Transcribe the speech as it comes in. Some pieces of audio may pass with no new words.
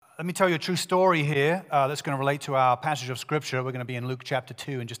Let me tell you a true story here that's going to relate to our passage of Scripture. We're going to be in Luke chapter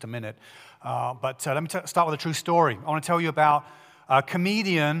 2 in just a minute. But let me start with a true story. I want to tell you about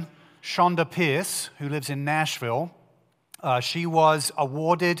comedian Shonda Pierce, who lives in Nashville. She was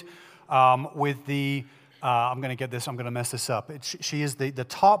awarded with the, I'm going to mess this up. She is the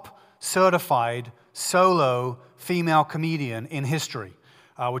top certified solo female comedian in history,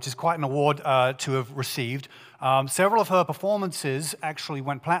 which is quite an award to have received. Several of her performances actually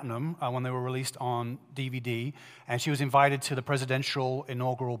went platinum when they were released on DVD, and she was invited to the presidential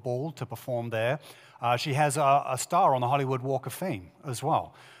inaugural ball to perform there. She has a star on the Hollywood Walk of Fame as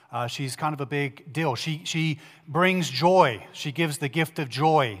well. She's kind of a big deal. She brings joy. She gives the gift of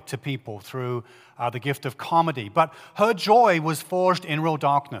joy to people through the gift of comedy. But her joy was forged in real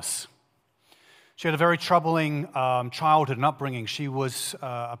darkness. She had a very troubling childhood and upbringing. She was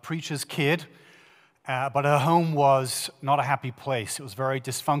a preacher's kid, but her home was not a happy place. It was very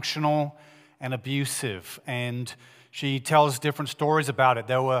dysfunctional and abusive, and she tells different stories about it.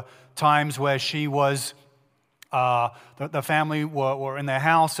 There were times where she was, the family were in their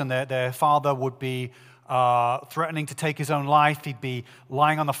house, and their father would be threatening to take his own life. He'd be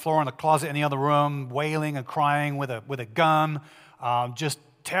lying on the floor in the closet in the other room, wailing and crying with a gun, just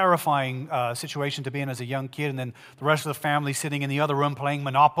terrifying situation to be in as a young kid, and then the rest of the family sitting in the other room playing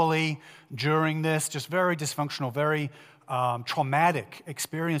Monopoly during this. Just very dysfunctional, very traumatic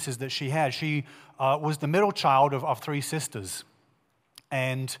experiences that she had. She was the middle child of three sisters,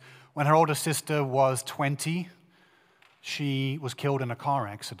 and when her older sister was 20, she was killed in a car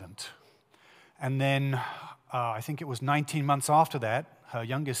accident. And then I think it was 19 months after that, her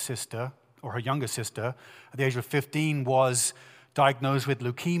younger sister, at the age of 15, was diagnosed with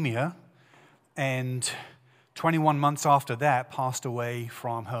leukemia, and 21 months after that passed away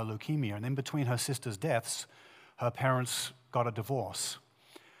from her leukemia. And in between her sister's deaths, her parents got a divorce.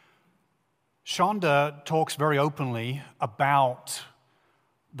 Shonda talks very openly about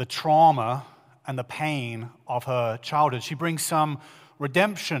the trauma and the pain of her childhood. She brings some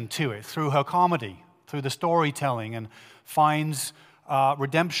redemption to it through her comedy, through the storytelling, and finds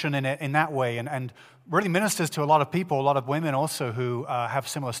redemption in it in that way, and really ministers to a lot of people, a lot of women also who have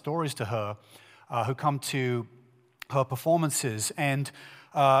similar stories to her, who come to her performances. And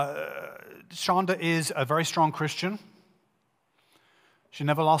Shonda is a very strong Christian. She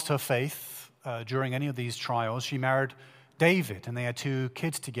never lost her faith during any of these trials. She married David, and they had 2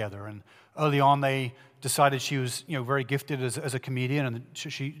 kids together. And early on, they decided she was, very gifted as a comedian, and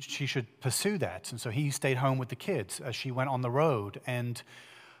she should pursue that. And so he stayed home with the kids as she went on the road, and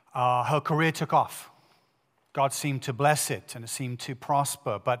her career took off. God seemed to bless it, and it seemed to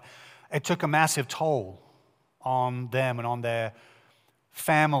prosper, but it took a massive toll on them and on their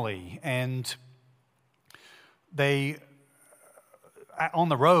family. And on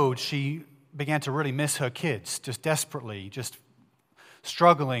the road, she began to really miss her kids, just desperately, just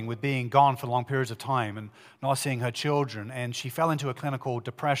struggling with being gone for long periods of time and not seeing her children. And she fell into a clinical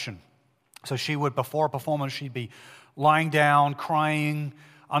depression. So she would, before a performance, she'd be lying down, crying,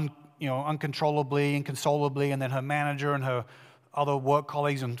 uncontrollably, inconsolably, and then her manager and her other work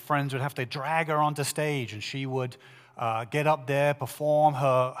colleagues and friends would have to drag her onto stage, and she would get up there, perform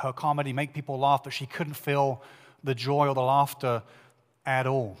her comedy, make people laugh, but she couldn't feel the joy or the laughter at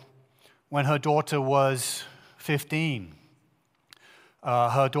all. When her daughter was 15,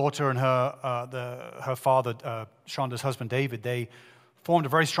 her daughter and her father, Shonda's husband David, they formed a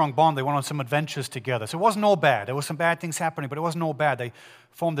very strong bond. They went on some adventures together. So it wasn't all bad. There were some bad things happening, but it wasn't all bad. They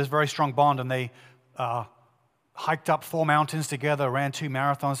formed this very strong bond, and they hiked up 4 mountains together, ran 2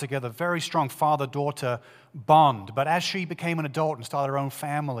 marathons together, very strong father-daughter bond. But as she became an adult and started her own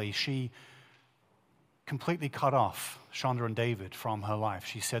family, she completely cut off Shonda and David from her life.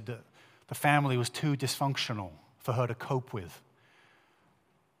 She said that the family was too dysfunctional for her to cope with.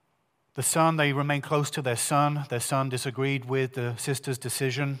 The son, they remained close to their son. Their son disagreed with the sister's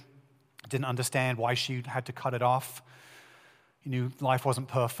decision, didn't understand why she had to cut it off. He knew life wasn't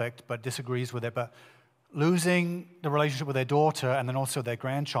perfect, but disagrees with it. But losing the relationship with their daughter and then also their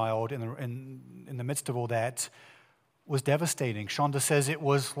grandchild in the midst of all that was devastating. Shonda says it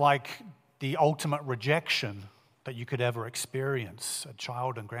was like the ultimate rejection that you could ever experience, a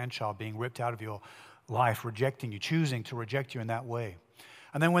child and grandchild being ripped out of your life, rejecting you, choosing to reject you in that way.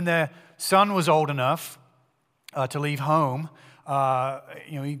 And then when their son was old enough to leave home,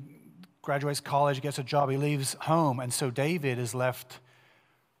 he graduates college, gets a job, he leaves home, and so David is left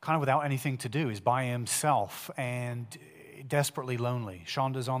kind of without anything to do. He's by himself and desperately lonely.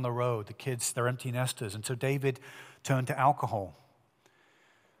 Shonda's on the road, the kids, they're empty nesters, and so David turned to alcohol.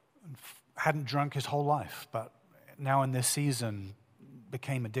 Hadn't drunk his whole life, but now in this season,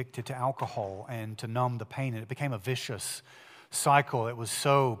 became addicted to alcohol and to numb the pain. And it became a vicious cycle. It was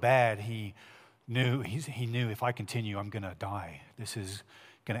so bad he knew if I continue, I'm going to die. This is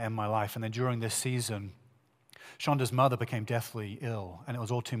going to end my life. And then during this season, Shonda's mother became deathly ill, and it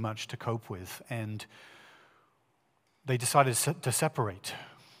was all too much to cope with. And they decided to separate.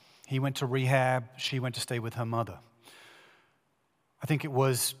 He went to rehab. She went to stay with her mother. I think it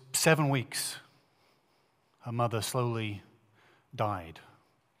was 7 weeks. Her mother slowly died.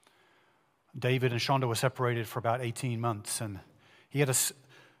 David and Shonda were separated for about 18 months, and he had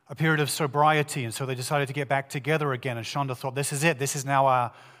a period of sobriety, and so they decided to get back together again. And Shonda thought, this is it. This is now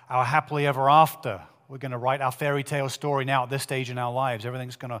our happily ever after. We're going to write our fairy tale story now at this stage in our lives.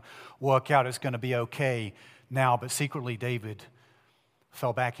 Everything's going to work out. It's going to be okay now. But secretly, David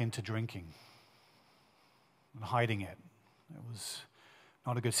fell back into drinking and hiding it. It was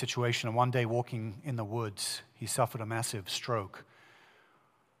not a good situation. And one day, walking in the woods, he suffered a massive stroke.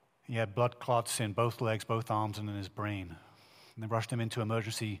 He had blood clots in both legs, both arms, and in his brain. And they rushed him into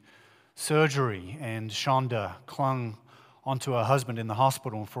emergency surgery, and Shonda clung onto her husband in the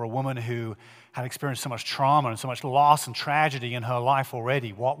hospital. And for a woman who had experienced so much trauma and so much loss and tragedy in her life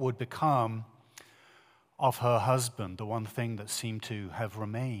already, what would become of her husband? The one thing that seemed to have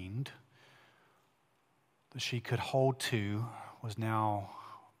remained that she could hold to was now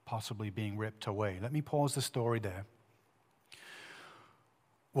possibly being ripped away. Let me pause the story there.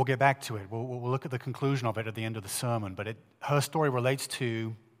 We'll get back to it. We'll look at the conclusion of it at the end of the sermon. But her story relates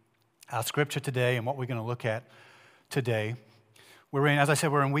to our scripture today and what we're going to look at today. As I said,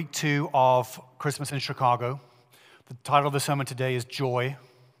 we're in week 2 of Christmas in Chicago. The title of the sermon today is Joy.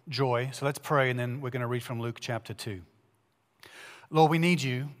 Joy. So let's pray, and then we're going to read from Luke chapter 2. Lord, we need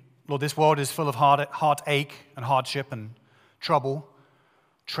you. Lord, this world is full of heartache and hardship and trouble,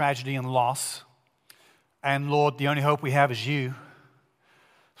 tragedy and loss. And Lord, the only hope we have is you.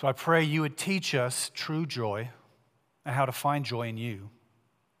 So I pray you would teach us true joy and how to find joy in you.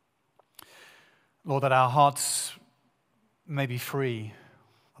 Lord, that our hearts may be free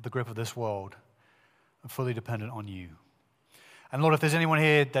of the grip of this world and fully dependent on you. And Lord, if there's anyone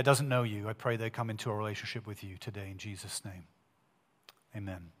here that doesn't know you, I pray they come into a relationship with you today in Jesus' name.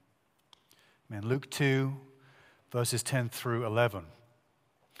 Amen. Amen. Luke 2, verses 10 through 11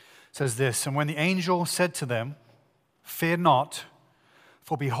 says this, "And when the angel said to them, 'Fear not,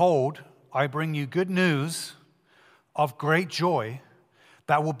 for behold, I bring you good news of great joy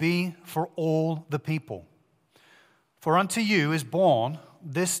that will be for all the people. For unto you is born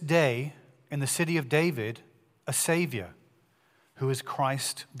this day in the city of David a Savior, who is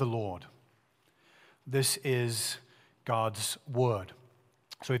Christ the Lord.'" This is God's word.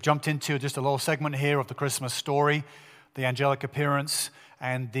 So we've jumped into just a little segment here of the Christmas story, the angelic appearance,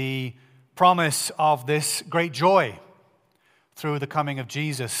 and the promise of this great joy through the coming of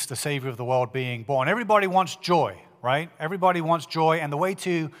Jesus, the Savior of the world, being born. Everybody wants joy, right? Everybody wants joy, and the way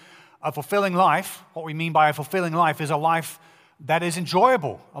to a fulfilling life, what we mean by a fulfilling life, is a life that is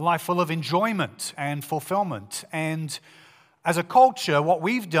enjoyable, a life full of enjoyment and fulfillment. And as a culture, what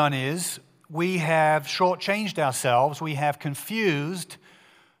we've done is we have shortchanged ourselves. We have confused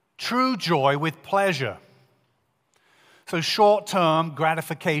true joy with pleasure. So short-term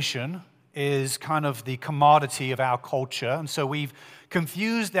gratification is kind of the commodity of our culture. And so we've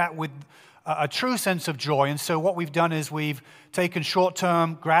confused that with a true sense of joy. And so what we've done is we've taken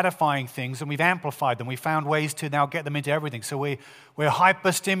short-term gratifying things and we've amplified them. We found ways to now get them into everything. So we're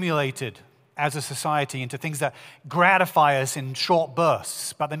hyper-stimulated as a society into things that gratify us in short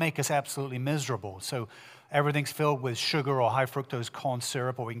bursts, but they make us absolutely miserable. So everything's filled with sugar or high fructose corn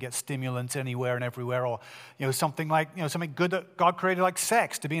syrup, or we can get stimulants anywhere and everywhere, or something like something good that God created, like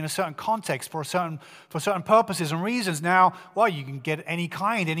sex, to be in a certain context for certain purposes and reasons. Now, well, you can get any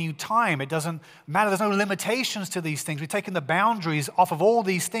kind, any time. It doesn't matter. There's no limitations to these things. We've taken the boundaries off of all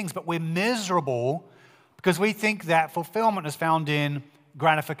these things, but we're miserable because we think that fulfillment is found in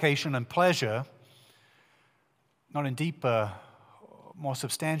gratification and pleasure, not in deeper, more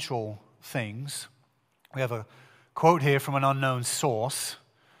substantial things. We have a quote here from an unknown source.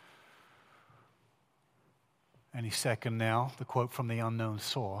 Any second now, the quote from the unknown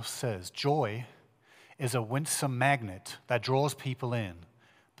source says, "Joy is a winsome magnet that draws people in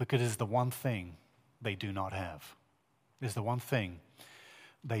because it is the one thing they do not have." It is the one thing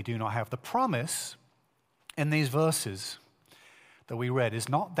they do not have. The promise in these verses that we read is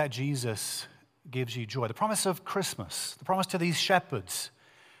not that Jesus gives you joy. The promise of Christmas, the promise to these shepherds,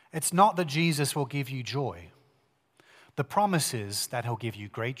 it's not that Jesus will give you joy. The promise is that he'll give you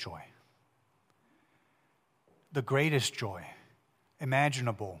great joy. The greatest joy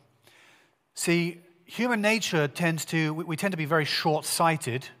imaginable. See, human nature we tend to be very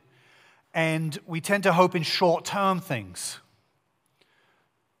short-sighted, and we tend to hope in short-term things.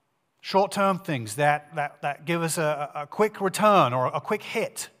 Short-term things that give us a quick return or a quick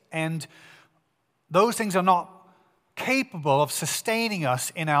hit. And those things are not capable of sustaining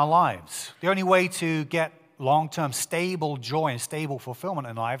us in our lives. The only way to get long-term stable joy and stable fulfillment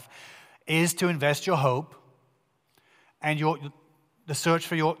in life is to invest your hope and the search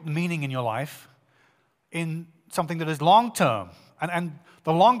for your meaning in your life in something that is long-term. And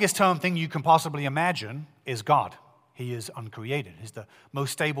the longest-term thing you can possibly imagine is God. He is uncreated. He's the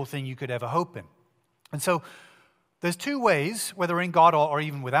most stable thing you could ever hope in. And so there's two ways, whether in God or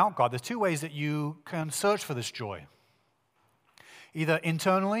even without God, there's two ways that you can search for this joy. Either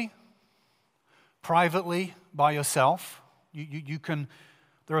internally, privately, by yourself.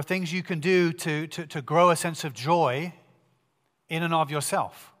 There are things you can do to grow a sense of joy in and of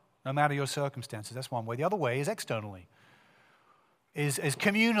yourself, no matter your circumstances. That's one way. The other way is externally, is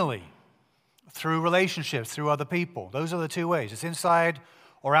communally, through relationships, through other people. Those are the two ways. It's inside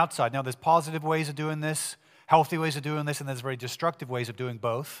or outside. Now, there's positive ways of doing this, healthy ways of doing this, and there's very destructive ways of doing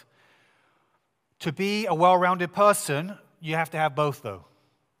both. To be a well-rounded person, you have to have both, though.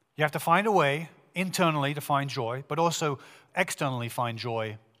 You have to find a way internally to find joy, but also externally find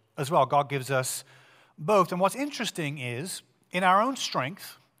joy as well. God gives us both. And what's interesting is, in our own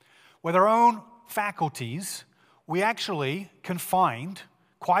strength, with our own faculties, we actually can find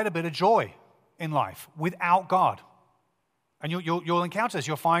quite a bit of joy in life without God. And you'll encounter this.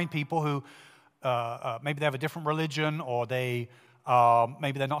 You'll find people who maybe they have a different religion, or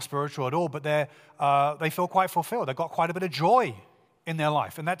maybe they're not spiritual at all, but they feel quite fulfilled. They've got quite a bit of joy in their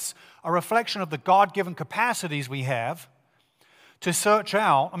life. And that's a reflection of the God-given capacities we have to search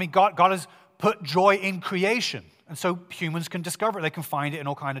out. I mean, God has put joy in creation. And so humans can discover it. They can find it in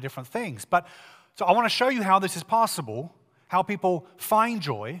all kinds of different things. So I want to show you how this is possible, how people find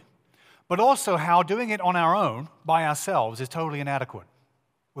joy, but also how doing it on our own, by ourselves, is totally inadequate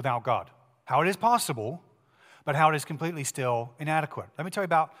without God. How it is possible, but how it is completely still inadequate. Let me tell you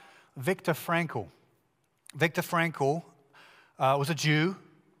about Viktor Frankl. Viktor Frankl was a Jew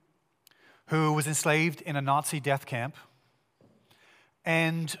who was enslaved in a Nazi death camp.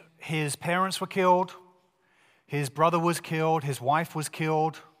 And his parents were killed, his brother was killed, his wife was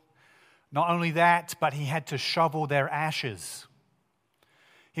killed. Not only that, but he had to shovel their ashes.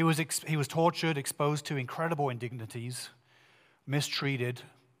 He was tortured, exposed to incredible indignities, mistreated.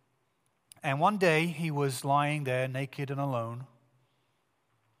 And one day he was lying there naked and alone.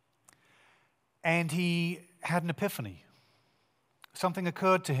 And he had an epiphany. Something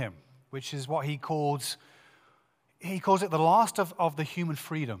occurred to him, which is what he calls it the last of the human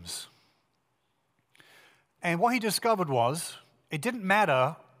freedoms. And what he discovered was, it didn't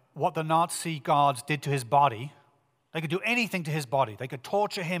matter what the Nazi guards did to his body. They could do anything to his body. They could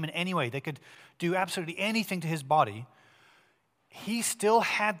torture him in any way. They could do absolutely anything to his body. He still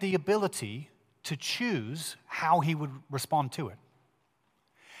had the ability to choose how he would respond to it.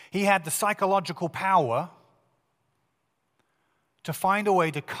 He had the psychological power to find a way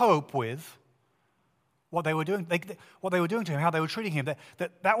to cope with what they were doing, what they were doing to him, how they were treating him.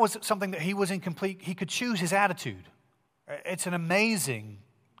 That was something that he was incomplete. He could choose his attitude. It's an amazing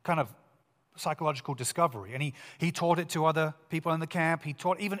kind of psychological discovery. And he taught it to other people in the camp. He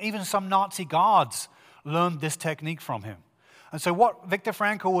taught, even some Nazi guards learned this technique from him. And so what Viktor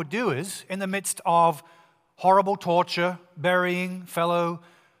Frankl would do is, in the midst of horrible torture, burying fellow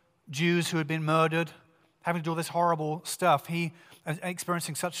Jews who had been murdered, having to do all this horrible stuff,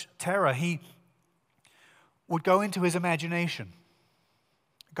 experiencing such terror, he would go into his imagination,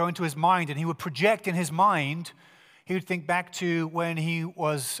 go into his mind, and he would project in his mind. He would think back to when he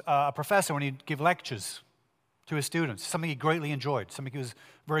was a professor, when he'd give lectures to his students, something he greatly enjoyed, something he was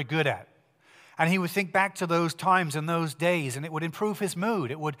very good at. And he would think back to those times and those days, and it would improve his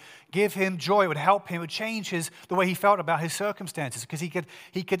mood. It would give him joy. It would help him. It would change the way he felt about his circumstances, because he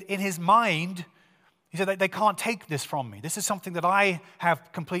could, in his mind, he said, they can't take this from me. This is something that I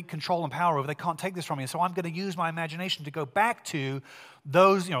have complete control and power over. They can't take this from me. So I'm going to use my imagination to go back to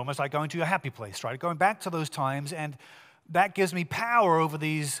those, almost like going to a happy place, right? Going back to those times, and that gives me power over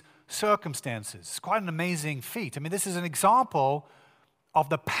these circumstances. It's quite an amazing feat. I mean, this is an example of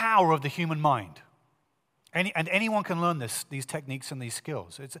the power of the human mind. And anyone can learn these techniques and these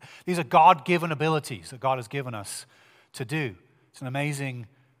skills. These are God-given abilities that God has given us to do. It's an amazing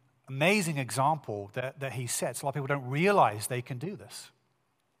example that he sets. A lot of people don't realize they can do this.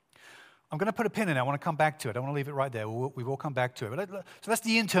 I'm going to put a pin in it. I want to come back to it. I want to leave it right there. We will come back to it. So that's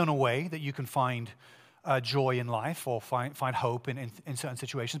the internal way that you can find joy in life or find hope in certain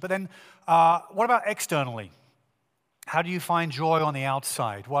situations. But then what about externally? How do you find joy on the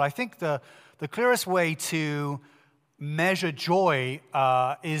outside? Well, I think the clearest way to measure joy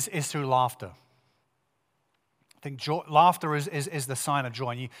is through laughter. I think laughter is the sign of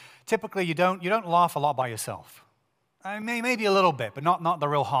joy. And typically you don't laugh a lot by yourself. Maybe a little bit, but not the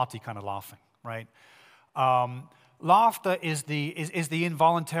real hearty kind of laughing, right? Laughter is the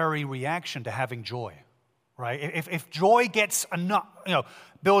involuntary reaction to having joy, right? If joy gets enough,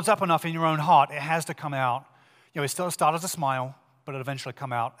 builds up enough in your own heart, it has to come out. It still start as a smile, but it eventually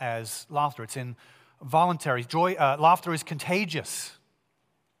come out as laughter. It's involuntary. Laughter is contagious,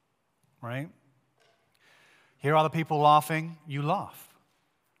 right? Hear other people laughing, you laugh.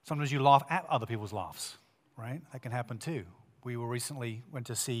 Sometimes you laugh at other people's laughs, right? That can happen too. We went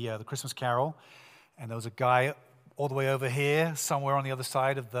to see the Christmas Carol, and there was a guy all the way over here, somewhere on the other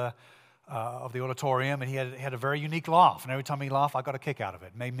side of the auditorium, and he had a very unique laugh. And every time he laughed, I got a kick out of it.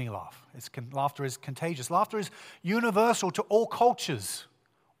 It made me laugh. Laughter is contagious. Laughter is universal to all cultures.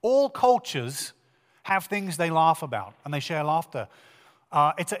 All cultures have things they laugh about, and they share laughter.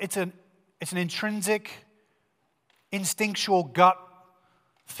 It's an intrinsic, instinctual gut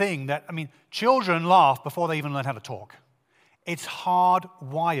thing that, children laugh before they even learn how to talk. It's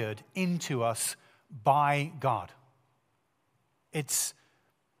hardwired into us by God.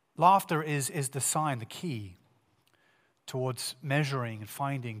 Laughter is the sign, the key towards measuring and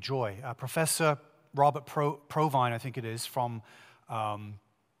finding joy. Professor Robert Provine, I think it is, from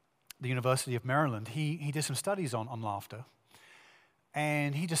the University of Maryland, he did some studies on laughter.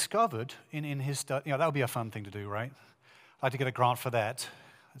 And he discovered in his study, that would be a fun thing to do, right? I'd like to get a grant for that.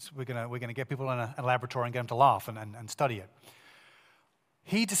 We're gonna get people in a laboratory and get them to laugh and study it.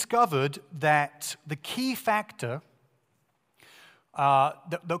 He discovered that the key factor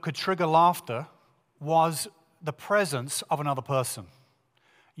that could trigger laughter was the presence of another person.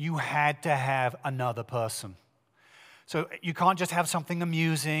 You had to have another person. So you can't just have something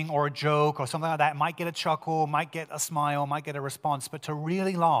amusing or a joke or something like that. It might get a chuckle, might get a smile, might get a response. But to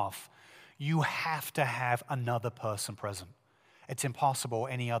really laugh, you have to have another person present. It's impossible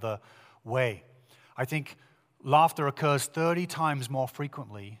any other way. I think laughter occurs 30 times more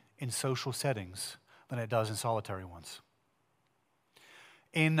frequently in social settings than it does in solitary ones.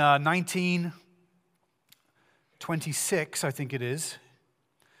 In 1926, I think it is.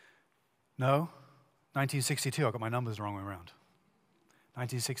 No, 1962. I got my numbers the wrong way around.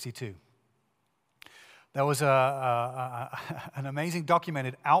 1962. There was an amazing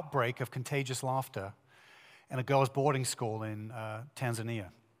documented outbreak of contagious laughter in a girls' boarding school in Tanzania.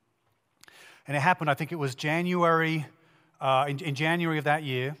 And it happened, I think it was January, in January of that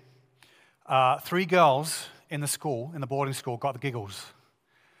year, 3 girls in the boarding school, got the giggles.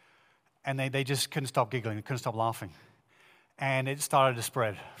 And they just couldn't stop giggling, they couldn't stop laughing. And it started to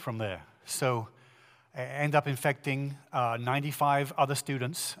spread from there. So it ended up infecting 95 other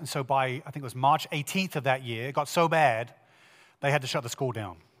students. And so by, I think it was March 18th of that year, it got so bad, they had to shut the school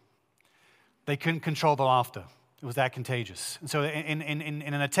down. They couldn't control the laughter. It was that contagious. And so in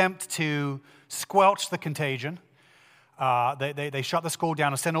an attempt to squelch the contagion, they shut the school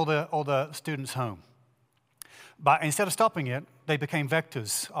down and sent all the students home. But instead of stopping it, they became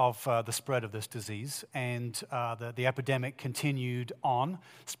vectors of the spread of this disease, and the epidemic continued on,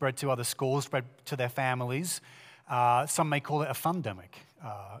 spread to other schools, spread to their families. Some may call it a fundemic.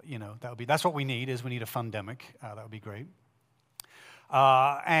 That's what we need. We need a fundemic. That would be great.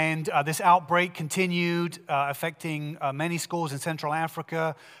 And this outbreak continued, affecting many schools in Central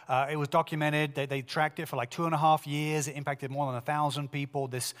Africa. It was documented. They tracked it for like 2.5 years. It impacted more than 1,000 people.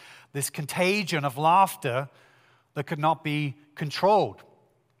 This contagion of laughter that could not be controlled.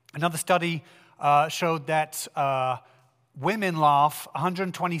 Another study showed that women laugh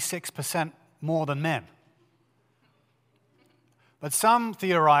 126% more than men. But some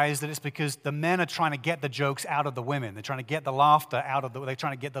theorize that it's because the men are trying to get the jokes out of the women. They're trying to get the laughter they're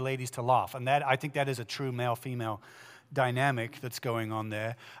trying to get the ladies to laugh. And I think that is a true male-female dynamic that's going on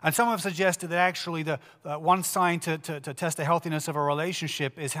there. And some have suggested that actually the one sign to test the healthiness of a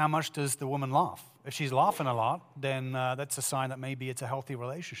relationship is how much does the woman laugh. If she's laughing a lot, then that's a sign that maybe it's a healthy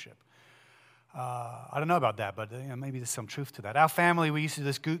relationship. I don't know about that, but maybe there's some truth to that. Our family, we used to do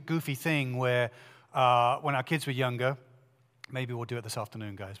this goofy thing where when our kids were younger, maybe we'll do it this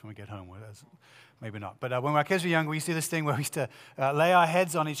afternoon, guys, when we get home. Maybe not. But when our kids were younger, we used to do this thing where we used to lay our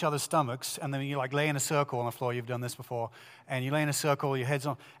heads on each other's stomachs, and then you lay in a circle on the floor. You've done this before. And you lay in a circle, your head's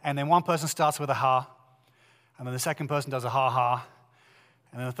on, and then one person starts with a ha, and then the second person does a ha ha,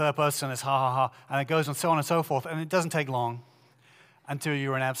 and then the third person is ha ha ha, and it goes on so on and so forth, and it doesn't take long until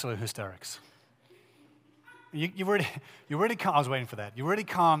you're in absolute hysterics. You really can't, I was waiting for that. You really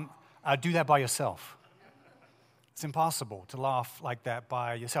can't do that by yourself. It's impossible to laugh like that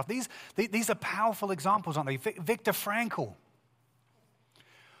by yourself. These are powerful examples, aren't they? Viktor Frankl,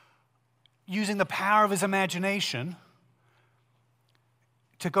 using the power of his imagination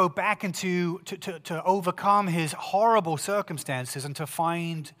to go back into, to overcome his horrible circumstances and to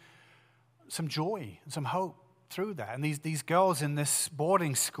find some joy and some hope through that. And these girls in this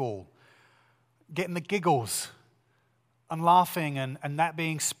boarding school getting the giggles and laughing and that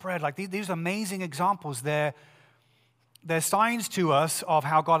being spread. Like these are amazing examples. They're signs to us of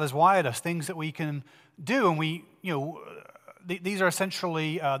how God has wired us, things that we can do. And these are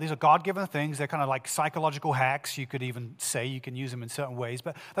essentially, these are God-given things. They're kind of like psychological hacks, you could even say. You can use them in certain ways.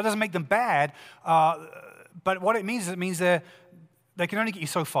 But that doesn't make them bad. But what it means is they can only get you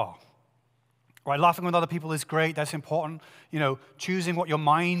so far. Right? Laughing with other people is great. That's important. Choosing what your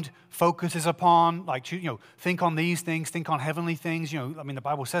mind focuses upon. Like, think on these things. Think on heavenly things. The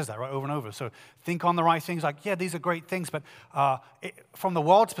Bible says that, right, over and over. So think on the right things. Like, yeah, these are great things. But from the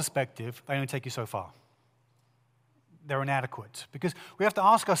world's perspective, they only take you so far. They're inadequate. Because we have to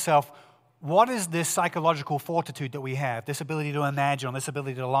ask ourselves, what is this psychological fortitude that we have, this ability to imagine, this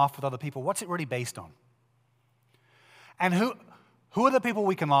ability to laugh with other people, what's it really based on? And who are the people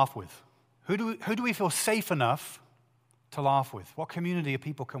we can laugh with? Who do we feel safe enough to laugh with? What community of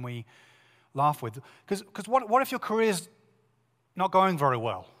people can we laugh with? Because what if your career's not going very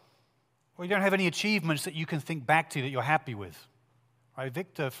well? Or you don't have any achievements that you can think back to that you're happy with? Right?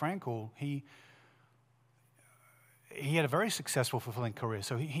 Viktor Frankl, he had a very successful, fulfilling career,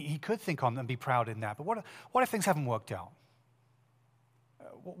 so he could think on and be proud in that. But what if things haven't worked out?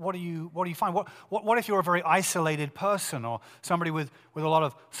 What do you find? What if you're a very isolated person or somebody with a lot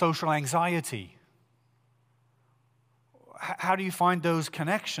of social anxiety? How do you find those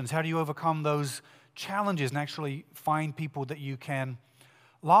connections? How do you overcome those challenges and actually find people that you can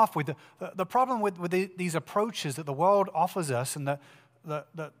laugh with? The problem with these approaches that the world offers us and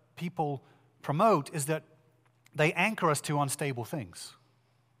that people promote is that they anchor us to unstable things.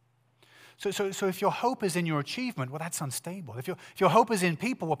 So if your hope is in your achievement, well, that's unstable. If your hope is in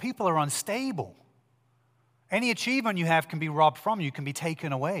people, well, people are unstable. Any achievement you have can be robbed from you, can be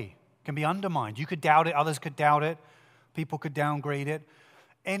taken away, can be undermined. You could doubt it, others could doubt it, people could downgrade it.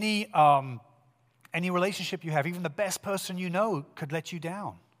 Any relationship you have, even the best person you know, could let you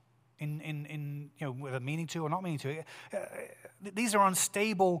down in whether meaning to or not meaning to. These are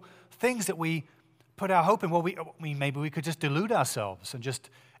unstable things that we put our hope in. Well, maybe we could just delude ourselves and just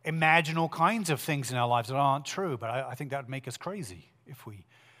imagine all kinds of things in our lives that aren't true, but I think that would make us crazy if we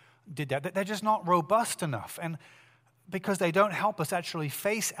did that. They're just not robust enough, and because they don't help us actually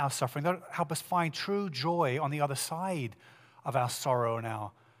face our suffering, they don't help us find true joy on the other side of our sorrow and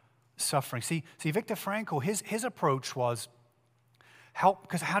our suffering. See, Viktor Frankl, his approach was help,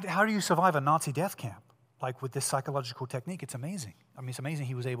 because how do you survive a Nazi death camp? Like with this psychological technique, it's amazing. It's amazing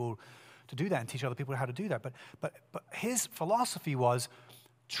he was able to do that and teach other people how to do that. But his philosophy was,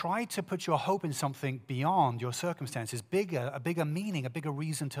 try to put your hope in something beyond your circumstances, a bigger meaning, a bigger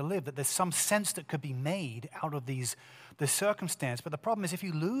reason to live, that there's some sense that could be made out of this circumstance. But the problem is if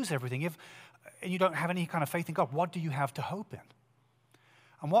you lose everything, and you don't have any kind of faith in God, what do you have to hope in?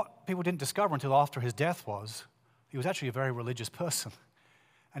 And what people didn't discover until after his death was, he was actually a very religious person,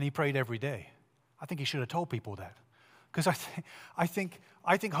 and he prayed every day. I think he should have told people that. Because I think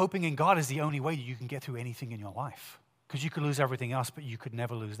hoping in God is the only way that you can get through anything in your life. Because you could lose everything else, but you could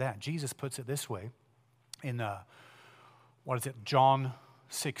never lose that. Jesus puts it this way in, John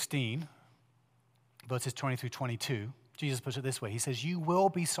 16, verses 20 through 22. Jesus puts it this way. He says, you will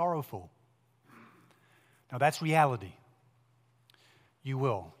be sorrowful. Now that's reality. You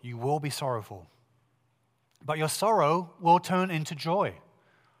will be sorrowful. But your sorrow will turn into joy.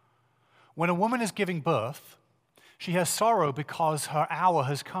 When a woman is giving birth, she has sorrow because her hour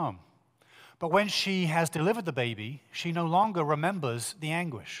has come. But when she has delivered the baby, she no longer remembers the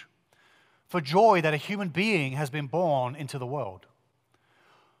anguish for joy that a human being has been born into the world.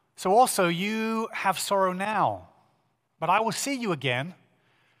 So also you have sorrow now, but I will see you again,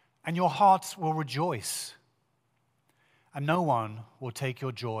 and your hearts will rejoice, and no one will take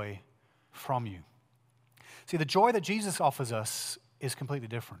your joy from you. See, the joy that Jesus offers us is completely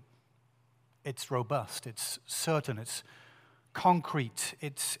different. It's robust, it's certain, it's concrete.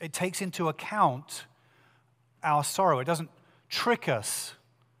 It takes into account our sorrow. It doesn't trick us.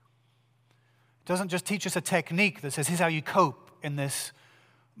 It doesn't just teach us a technique that says, here's how you cope in this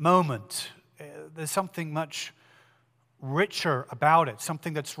moment. There's something much richer about it,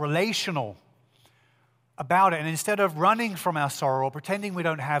 something that's relational about it. And instead of running from our sorrow or pretending we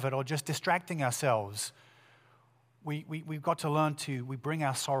don't have it or just distracting ourselves we've got to learn we bring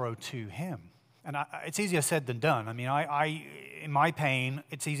our sorrow to him. And it's easier said than done. I mean, in my pain,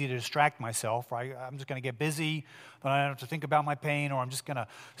 it's easy to distract myself, right? I'm just going to get busy, then I don't have to think about my pain, or I'm just going to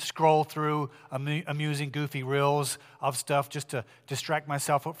scroll through amusing, goofy reels of stuff just to distract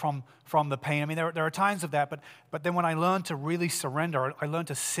myself from the pain. I mean, there are times of that, but then when I learn to really surrender, I learn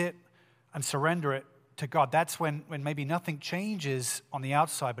to sit and surrender it to God. That's when maybe nothing changes on the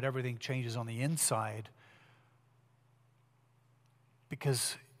outside, but everything changes on the inside.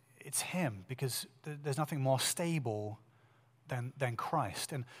 Because it's him, because there's nothing more stable than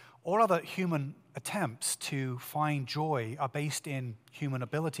Christ. And all other human attempts to find joy are based in human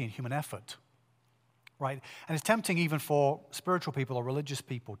ability and human effort, right? And it's tempting even for spiritual people or religious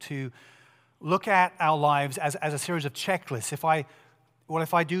people to look at our lives as a series of checklists.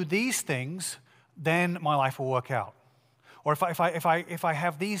 If I do these things, then my life will work out. Or if I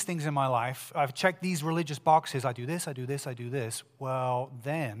have these things in my life, I've checked these religious boxes, I do this, I do this, I do this, well,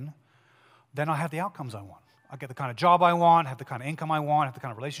 then I have the outcomes I want. I get the kind of job I want, have the kind of income I want, have the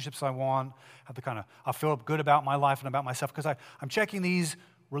kind of relationships I want, I feel good about my life and about myself because I'm checking these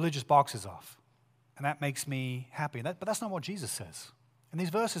religious boxes off. And that makes me happy. But that's not what Jesus says. In these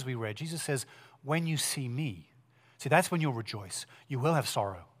verses we read, Jesus says, when you see me, see, that's when you'll rejoice. You will have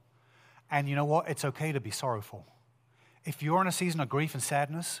sorrow. And you know what? It's okay to be sorrowful. If you're in a season of grief and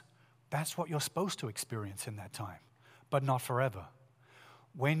sadness, that's what you're supposed to experience in that time, but not forever.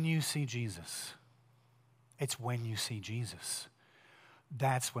 When you see Jesus, it's when you see Jesus.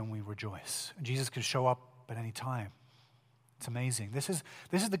 That's when we rejoice. And Jesus can show up at any time. It's amazing. This is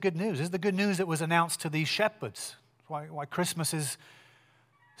the good news. This is the good news that was announced to these shepherds. Why Christmas is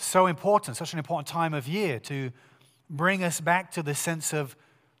so important, such an important time of year to bring us back to the sense of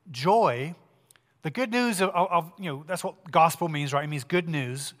joy. The good news of that's what gospel means, right? It means good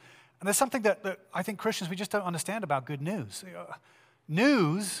news. And there's something that I think Christians, we just don't understand about good news.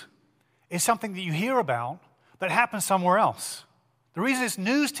 News is something that you hear about that happens somewhere else. The reason it's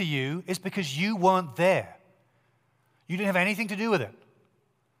news to you is because you weren't there. You didn't have anything to do with it.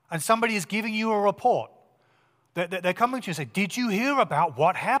 And somebody is giving you a report. They're coming to you and say, did you hear about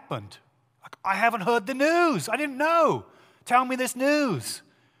what happened? I haven't heard the news. I didn't know. Tell me this news.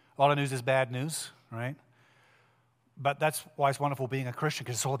 A lot of news is bad news, right? But that's why it's wonderful being a Christian,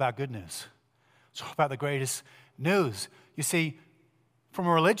 because it's all about good news. It's all about the greatest news. You see, from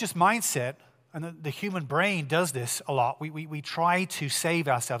a religious mindset, and the human brain does this a lot, we try to save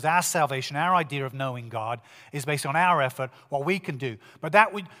ourselves. Our salvation, our idea of knowing God is based on our effort, what we can do. But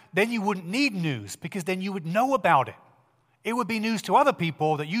then you wouldn't need news, because then you would know about it. It would be news to other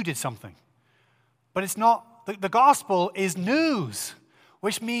people that you did something. But it's not, the gospel is news,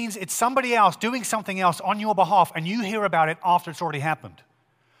 which means it's somebody else doing something else on your behalf, and you hear about it after it's already happened.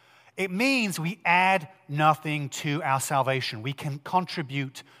 It means we add nothing to our salvation. We can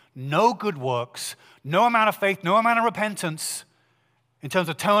contribute no good works, no amount of faith, no amount of repentance in terms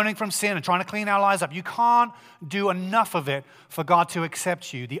of turning from sin and trying to clean our lives up. You can't do enough of it for God to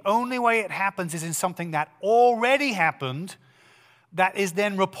accept you. The only way it happens is in something that already happened that is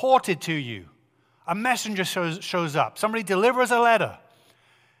then reported to you. A messenger shows up. Somebody delivers a letter.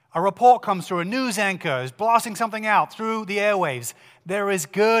 A report comes through, a news anchor is blasting something out through the airwaves. There is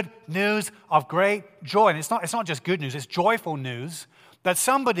good news of great joy. And it's not just good news, it's joyful news that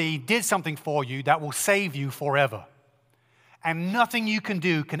somebody did something for you that will save you forever. And nothing you can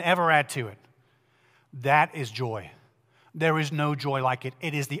do can ever add to it. That is joy. There is no joy like it.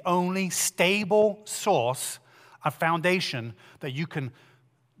 It is the only stable source, a foundation that you can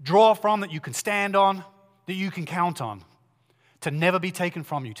draw from, that you can stand on, that you can count on. To never be taken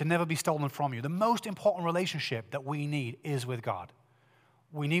from you, to never be stolen from you. The most important relationship that we need is with God.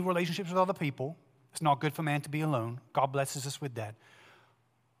 We need relationships with other people. It's not good for man to be alone. God blesses us with that.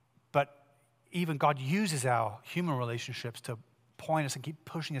 But even God uses our human relationships to point us and keep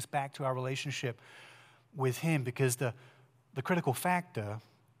pushing us back to our relationship with Him, because the critical factor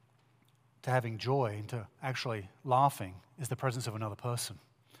to having joy and to actually laughing is the presence of another person.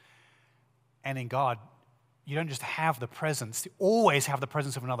 And in God, you don't just have the presence, you always have the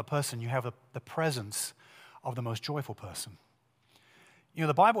presence of another person. You have the presence of the most joyful person. You know,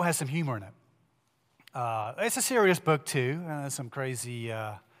 the Bible has some humor in it. It's a serious book too, and there's some crazy,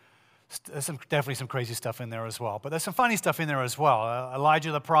 definitely some crazy stuff in there as well. But there's some funny stuff in there as well.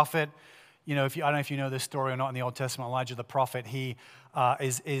 Elijah the prophet, you know, I don't know if you know this story or not in the Old Testament. Elijah the prophet, he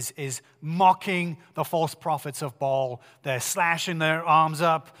is mocking the false prophets of Baal. They're slashing their arms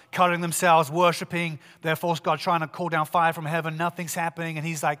up, cutting themselves, worshiping their false god, trying to call down fire from heaven. Nothing's happening, and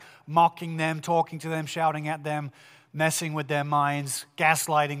he's like mocking them, talking to them, shouting at them. messing with their minds,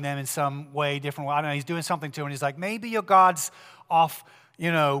 gaslighting them in some way, different way. I don't know, he's doing something to them, and he's like, maybe your God's off,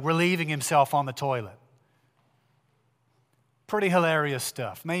 relieving himself on the toilet. Pretty hilarious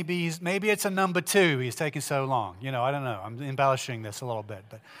stuff. Maybe it's a number 2. He's taking so long. I don't know. I'm embellishing this a little bit,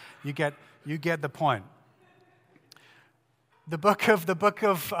 but you get the point. The book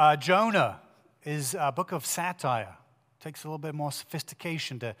of Jonah is a book of satire. It takes a little bit more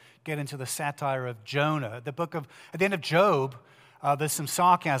sophistication to get into the satire of Jonah. At the end of Job, there's some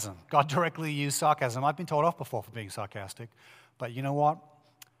sarcasm. God directly used sarcasm. I've been told off before for being sarcastic, but you know what?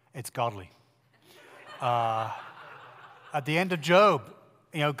 It's godly. At the end of Job,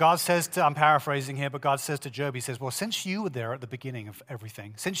 God says I'm paraphrasing here, but God says to Job, he says, well, since you were there at the beginning of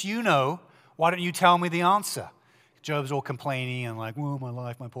everything, since you know, why don't you tell me the answer? Job's all complaining and like, oh, my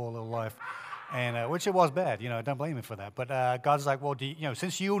life, my poor little life. And which it was bad, don't blame him for that. But God's like, well,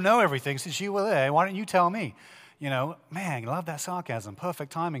 since you know everything, since you were there, why don't you tell me? Man, I love that sarcasm.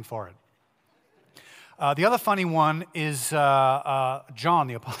 Perfect timing for it. The other funny one is John,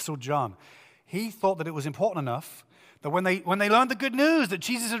 the Apostle John. He thought that it was important enough that when they learned the good news that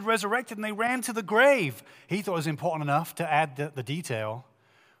Jesus had resurrected and they ran to the grave, he thought it was important enough to add the detail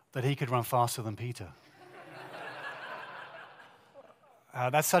that he could run faster than Peter.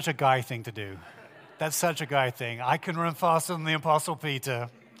 That's such a guy thing to do. That's such a guy thing. I can run faster than the Apostle Peter.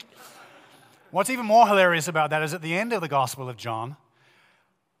 What's even more hilarious about that is at the end of the Gospel of John,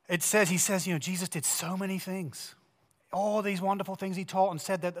 he says, Jesus did so many things. All these wonderful things he taught and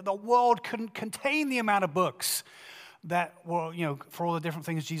said that the world couldn't contain the amount of books that were, for all the different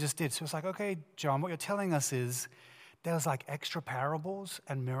things Jesus did. So it's like, okay, John, what you're telling us is there's like extra parables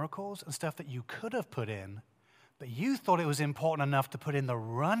and miracles and stuff that you could have put in, but you thought it was important enough to put in the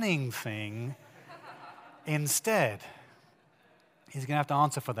running thing instead. He's going to have to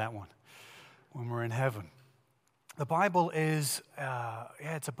answer for that one when we're in heaven. The Bible is,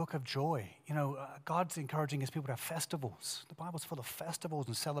 it's a book of joy. God's encouraging his people to have festivals. The Bible's full of festivals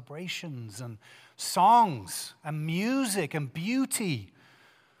and celebrations and songs and music and beauty.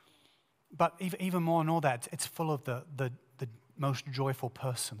 But even more than all that, it's full of the most joyful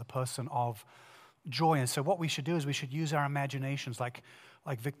person, the person of joy. And so what we should do is we should use our imaginations, like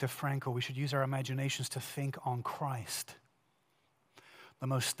Viktor Frankl, we should use our imaginations to think on Christ, the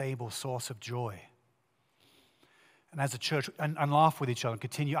most stable source of joy. And as a church, and laugh with each other and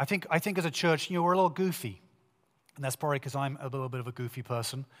continue. I think as a church, we're a little goofy. And that's probably because I'm a little bit of a goofy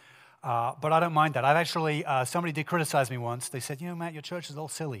person. But I don't mind that. I've actually, somebody did criticize me once. They said, Matt, your church is a little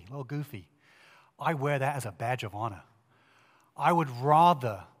silly, a little goofy. I wear that as a badge of honor. I would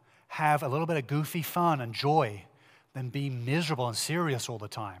rather have a little bit of goofy fun and joy than be miserable and serious all the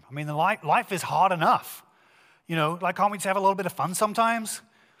time. I mean, life is hard enough. Can't we just have a little bit of fun sometimes?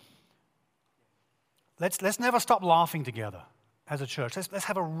 Let's never stop laughing together as a church. Let's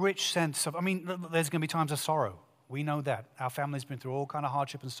have a rich sense of, there's going to be times of sorrow. We know that. Our family's been through all kind of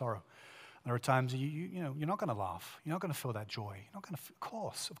hardship and sorrow. There are times you're not going to laugh. You're not going to feel that joy. You're not going to,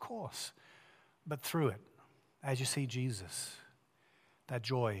 of course. But through it, as you see Jesus, that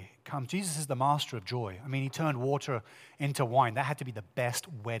joy comes. Jesus is the master of joy. He turned water into wine. That had to be the best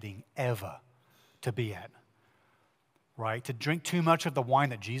wedding ever to be at. Right? To drink too much of the wine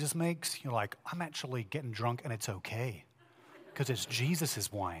that Jesus makes, you're like, I'm actually getting drunk and it's okay because it's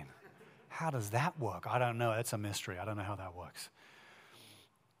Jesus' wine. How does that work? I don't know. That's a mystery. I don't know how that works.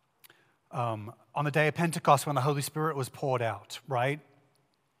 On the day of Pentecost when the Holy Spirit was poured out, right?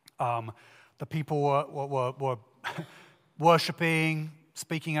 The people were worshiping,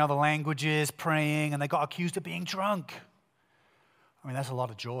 speaking other languages, praying, and they got accused of being drunk. That's a lot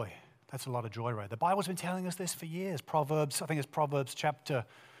of joy. That's a lot of joy, right? The Bible's been telling us this for years. Proverbs chapter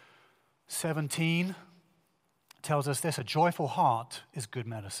 17 tells us this: a joyful heart is good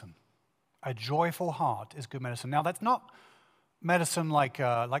medicine. A joyful heart is good medicine. Now, that's not medicine like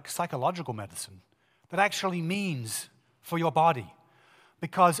psychological medicine. That actually means for your body.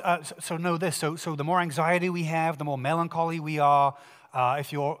 Because, so know this, so the more anxiety we have, the more melancholy we are,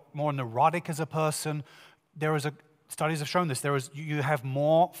 if you're more neurotic as a person, studies have shown this, you have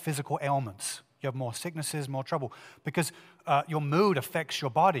more physical ailments. You have more sicknesses, more trouble. Because your mood affects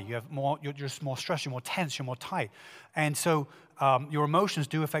your body. You're just more stressed, you're more tense, you're more tight. And so your emotions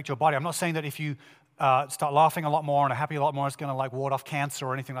do affect your body. I'm not saying that if you start laughing a lot more and are happy a lot more, it's going to ward off cancer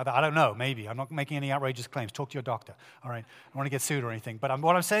or anything like that. I don't know, maybe. I'm not making any outrageous claims. Talk to your doctor, all right? I don't want to get sued or anything. But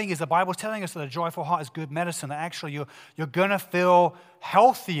what I'm saying is the Bible's telling us that a joyful heart is good medicine, that actually you're going to feel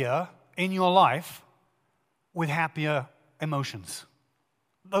healthier in your life with happier emotions.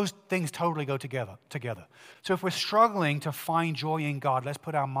 Those things totally go together. So if we're struggling to find joy in God, let's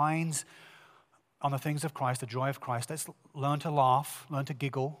put our minds on the things of Christ, the joy of Christ. Let's learn to laugh, learn to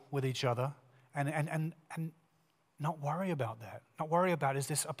giggle with each other, and not worry about that. Not worry about, is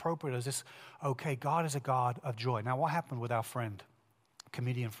this appropriate? Is this okay? God is a God of joy. Now, what happened with our friend,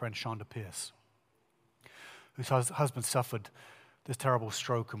 comedian friend Shonda Pierce, whose husband suffered this terrible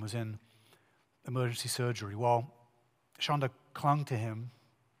stroke and was in emergency surgery? Well, Shonda clung to him,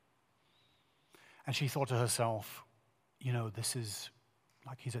 and she thought to herself, this is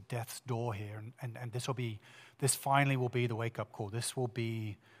like he's at death's door here, and this finally will be the wake-up call. This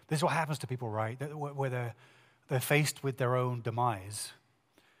is what happens to people, right? Where they're faced with their own demise.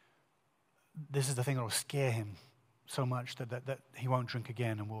 This is the thing that will scare him so much that he won't drink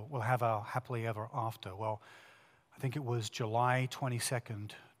again, and we'll have our happily ever after. Well, I think it was July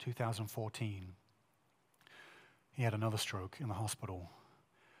 22nd, 2014. He had another stroke in the hospital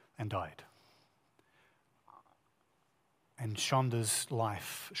and died. And Shonda's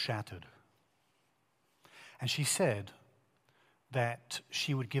life shattered. And she said that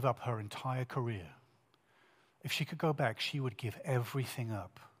she would give up her entire career. If she could go back, she would give everything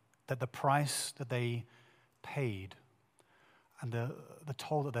up. That the price that they paid and the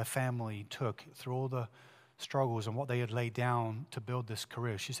toll that their family took through all the struggles and what they had laid down to build this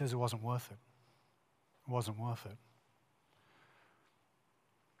career, she says it wasn't worth it. It wasn't worth it.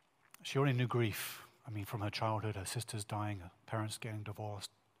 She already knew grief. From her childhood, her sisters dying, her parents getting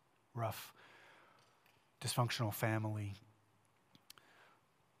divorced, rough, dysfunctional family.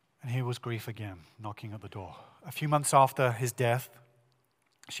 And here was grief again, knocking at the door. A few months after his death,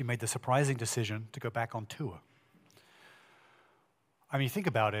 she made the surprising decision to go back on tour. Think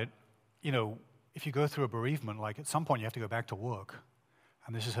about it. If you go through a bereavement, at some point you have to go back to work.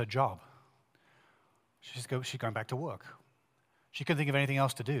 And this is her job. She's going back to work. She couldn't think of anything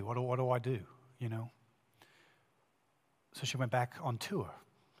else to do. What do I do? So she went back on tour,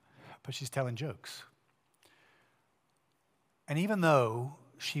 but she's telling jokes. And even though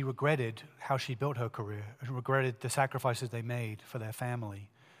she regretted how she built her career, and regretted the sacrifices they made for their family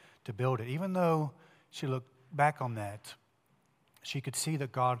to build it, even though she looked back on that, she could see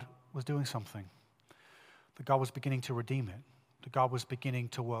that God was doing something, that God was beginning to redeem it, that God was beginning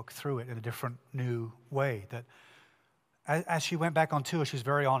to work through it in a different, new way. That as she went back on tour, she was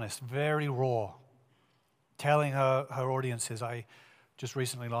very honest, very raw, telling her audiences, I just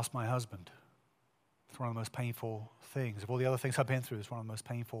recently lost my husband. It's one of the most painful things. Of all the other things I've been through, it's one of the most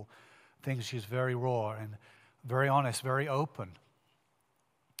painful things. She was very raw and very honest, very open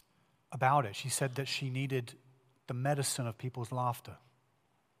about it. She said that she needed the medicine of people's laughter.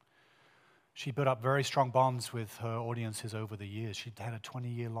 She built up very strong bonds with her audiences over the years. She'd had a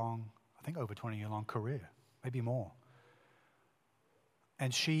 20-year-long, I think over 20-year-long career, maybe more.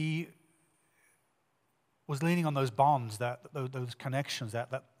 And she was leaning on those bonds, those connections,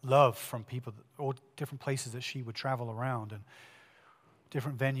 that love from people, all different places that she would travel around and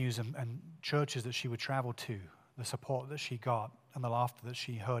different venues and churches that she would travel to, the support that she got and the laughter that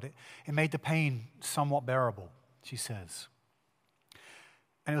she heard. It made the pain somewhat bearable, she says.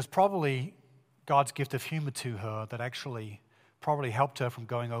 And it was probably God's gift of humor to her that actually probably helped her from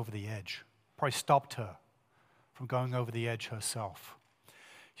going over the edge, probably stopped her from going over the edge herself.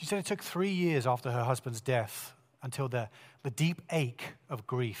 She said it took 3 years after her husband's death until the deep ache of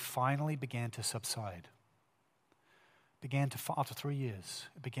grief finally began to subside. After 3 years,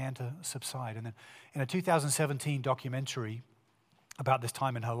 it began to subside. And then in a 2017 documentary about this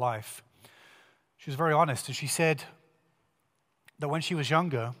time in her life, she was very honest, and she said that when she was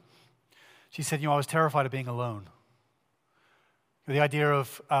younger, she said, I was terrified of being alone. The idea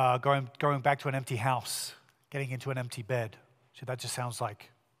of going back to an empty house, getting into an empty bed, she said, that just sounds like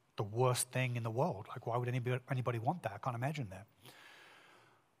the worst thing in the world. Why would anybody want that? I can't imagine that.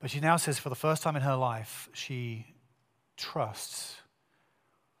 But she now says for the first time in her life, she trusts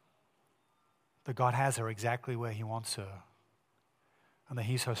that God has her exactly where He wants her and that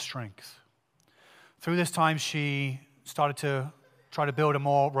He's her strength. Through this time, she started to try to build a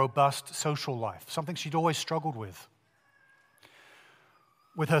more robust social life, something she'd always struggled with.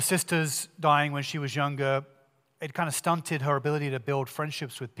 With her sisters dying when she was younger, it kind of stunted her ability to build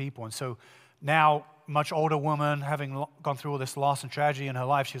friendships with people. And so now, much older woman, having gone through all this loss and tragedy in her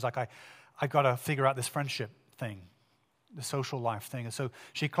life, she was like, I got to figure out this friendship thing, the social life thing. And so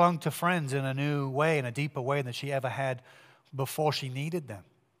she clung to friends in a new way, in a deeper way than she ever had before. She needed them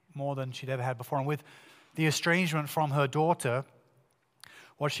more than she'd ever had before. And with the estrangement from her daughter,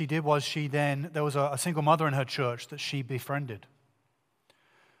 what she did was there was a single mother in her church that she befriended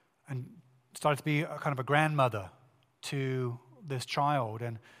and started to be a kind of a grandmother to this child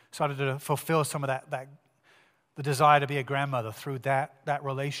and started to fulfill some of that the desire to be a grandmother through that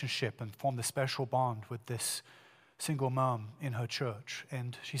relationship and formed a special bond with this single mom in her church.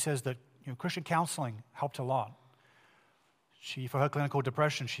 And she says that Christian counseling helped a lot. For her clinical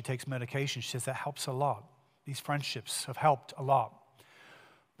depression, she takes medication. She says that helps a lot. These friendships have helped a lot.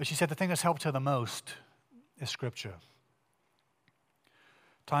 But she said the thing that's helped her the most is Scripture.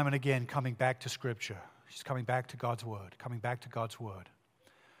 Time and again, coming back to Scripture. She's coming back to God's Word, coming back to God's Word.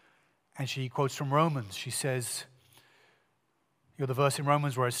 And she quotes from Romans. She says, the verse in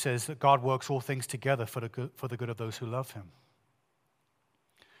Romans where it says that God works all things together for the good of those who love Him.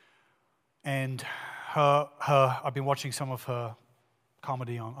 And I've been watching some of her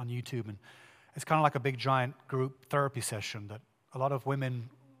comedy on YouTube, and it's kind of like a big giant group therapy session that a lot of women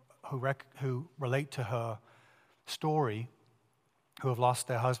who relate to her story, who have lost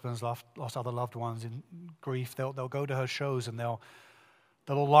their husbands, lost other loved ones in grief, they'll go to her shows and they'll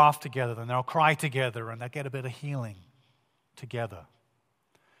all laugh together and they'll cry together and they'll get a bit of healing together.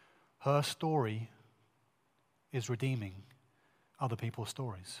 Her story is redeeming other people's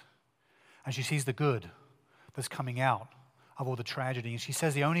stories. And she sees the good that's coming out of all the tragedy. And she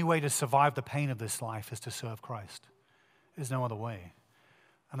says the only way to survive the pain of this life is to serve Christ. There's no other way.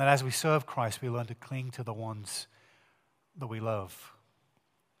 And that as we serve Christ, we learn to cling to the ones that we love.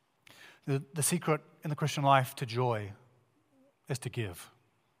 The secret in the Christian life to joy is to give.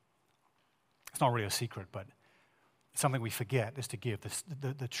 It's not really a secret, but it's something we forget, is to give.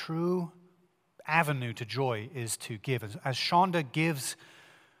 The true avenue to joy is to give. As Shonda gives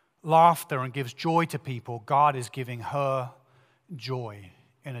laughter and gives joy to people, God is giving her joy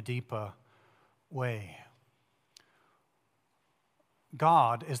in a deeper way.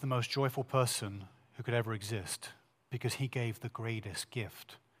 God is the most joyful person who could ever exist because He gave the greatest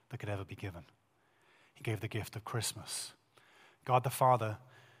gift that could ever be given. He gave the gift of Christmas. God the Father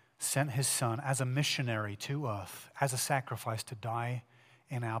sent His Son as a missionary to earth, as a sacrifice to die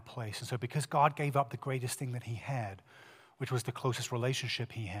in our place. And so because God gave up the greatest thing that He had, which was the closest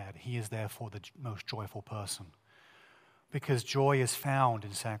relationship He had, He is therefore the most joyful person. Because joy is found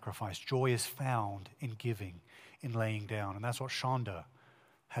in sacrifice. Joy is found in giving, in laying down. And that's what Shonda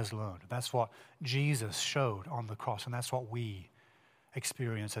has learned. That's what Jesus showed on the cross. And that's what we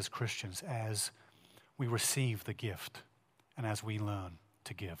experience as Christians as we receive the gift and as we learn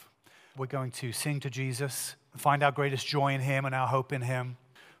to give. We're going to sing to Jesus, find our greatest joy in Him and our hope in Him.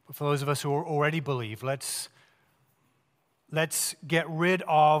 But for those of us who already believe, let's get rid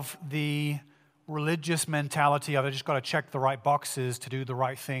of the religious mentality of I just got to check the right boxes to do the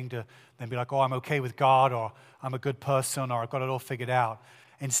right thing, to then be like, oh, I'm okay with God, or I'm a good person, or I've got it all figured out.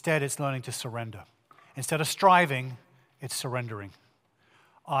 Instead, it's learning to surrender. Instead of striving, it's surrendering.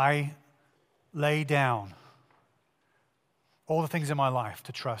 I lay down all the things in my life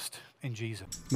to trust in Jesus.